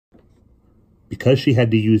Because she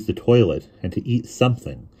had to use the toilet and to eat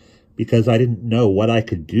something, because I didn't know what I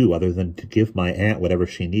could do other than to give my aunt whatever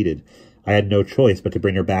she needed, I had no choice but to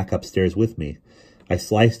bring her back upstairs with me. I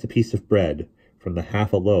sliced a piece of bread from the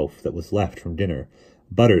half a loaf that was left from dinner,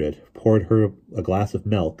 buttered it, poured her a glass of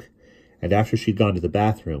milk, and after she'd gone to the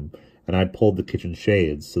bathroom, and I'd pulled the kitchen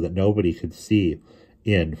shades so that nobody could see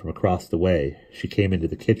in from across the way, she came into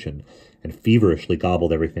the kitchen and feverishly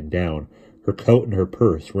gobbled everything down. Her coat and her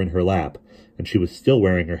purse were in her lap, and she was still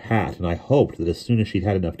wearing her hat, and I hoped that as soon as she'd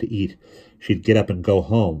had enough to eat, she'd get up and go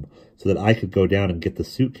home, so that I could go down and get the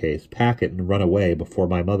suitcase, pack it, and run away before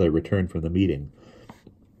my mother returned from the meeting.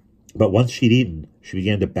 But once she'd eaten, she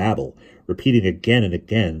began to babble, repeating again and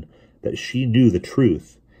again that she knew the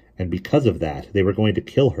truth, and because of that, they were going to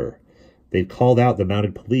kill her. They'd called out the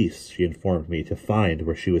mounted police, she informed me, to find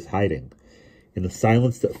where she was hiding. In the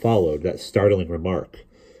silence that followed that startling remark,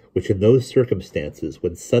 which in those circumstances,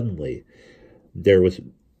 when suddenly there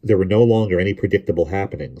were no longer any predictable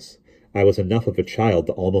happenings, I was enough of a child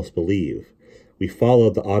to almost believe. We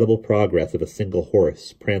followed the audible progress of a single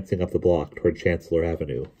horse prancing up the block toward Chancellor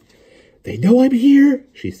Avenue. "They know I'm here,"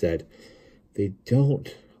 she said. "They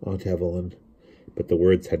don't, Aunt Evelyn." But the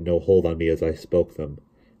words had no hold on me as I spoke them.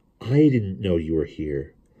 "I didn't know you were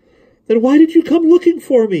here." "Then why did you come looking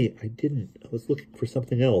for me?" "I didn't. I was looking for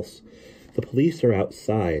something else." "The police are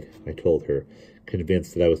outside," I told her,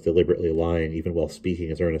 convinced that I was deliberately lying, even while speaking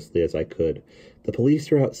as earnestly as I could. "The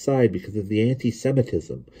police are outside because of the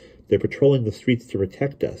anti-Semitism. They're patrolling the streets to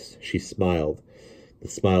protect us." She smiled, the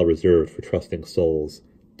smile reserved for trusting souls.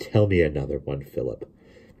 "Tell me another one, Philip."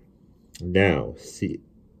 Now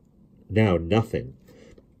nothing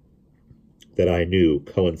that I knew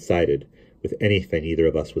coincided with anything either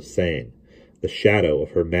of us was saying. The shadow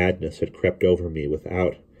of her madness had crept over me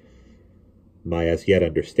without my as yet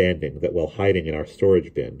understanding that while hiding in our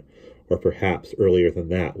storage bin, or perhaps earlier than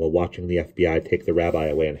that, while watching the FBI take the rabbi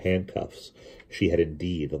away in handcuffs, she had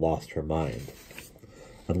indeed lost her mind.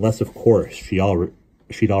 Unless, of course, she'd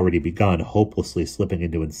already begun hopelessly slipping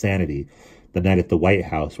into insanity the night at the White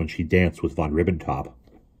House when she danced with von Ribbentrop.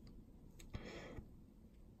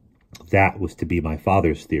 That was to be my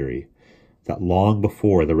father's theory, that long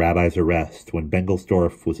before the rabbi's arrest, when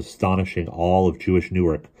Bengelsdorf was astonishing all of Jewish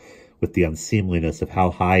Newark with the unseemliness of how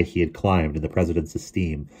high he had climbed in the president's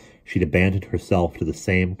esteem, she'd abandoned herself to the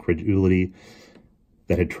same credulity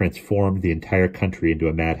that had transformed the entire country into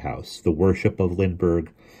a madhouse, the worship of Lindbergh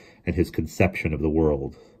and his conception of the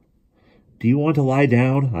world. "Do you want to lie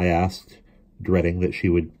down?" I asked, dreading that she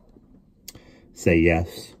would say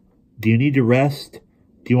yes. "Do you need to rest?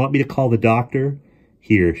 Do you want me to call the doctor?"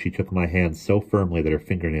 Here she took my hand so firmly that her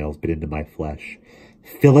fingernails bit into my flesh.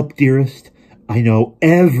 "Philip, dearest, I know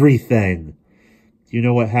everything." "Do you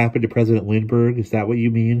know what happened to President Lindbergh? Is that what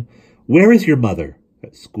you mean?" "Where is your mother?"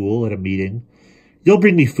 "At school, at a meeting." "You'll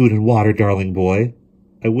bring me food and water, darling boy."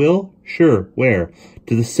 "I will?" "Sure. Where?"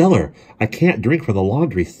 "To the cellar. I can't drink from the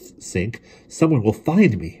laundry sink. Someone will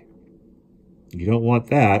find me." "You don't want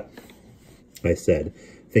that," I said,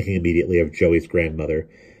 thinking immediately of Joey's grandmother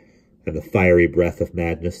and the fiery breath of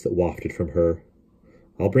madness that wafted from her.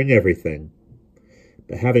 "I'll bring everything."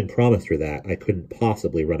 But having promised her that, I couldn't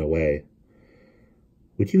possibly run away.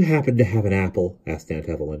 "Would you happen to have an apple?" asked Aunt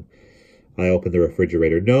Evelyn. I opened the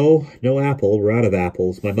refrigerator. No apple. We're out of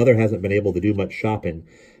apples. My mother hasn't been able to do much shopping.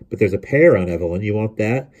 But there's a pear, Aunt Evelyn. You want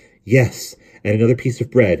that? "Yes, and another piece of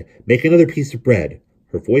bread. Make another piece of bread."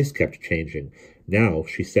 Her voice kept changing. Now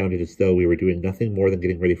she sounded as though we were doing nothing more than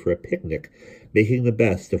getting ready for a picnic, making the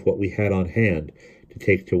best of what we had on hand to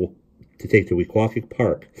take to Wequakic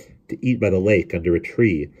Park, to eat by the lake under a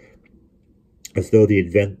tree, as though the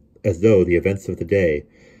events of the day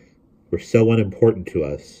were so unimportant to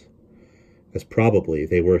us, as probably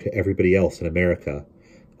they were to everybody else in America,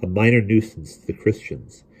 a minor nuisance to the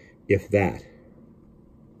Christians, if that,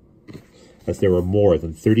 as there were more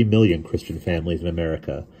than 30 million Christian families in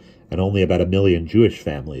America, and only about 1 million Jewish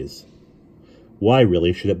families. Why,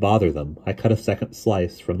 really, should it bother them? I cut a second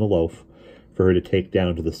slice from the loaf for her to take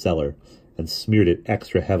down to the cellar, and smeared it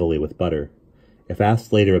extra heavily with butter. If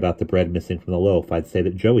asked later about the bread missing from the loaf, I'd say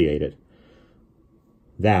that Joey ate it.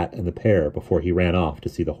 That and the pear before he ran off to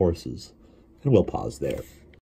see the horses. And we'll pause there.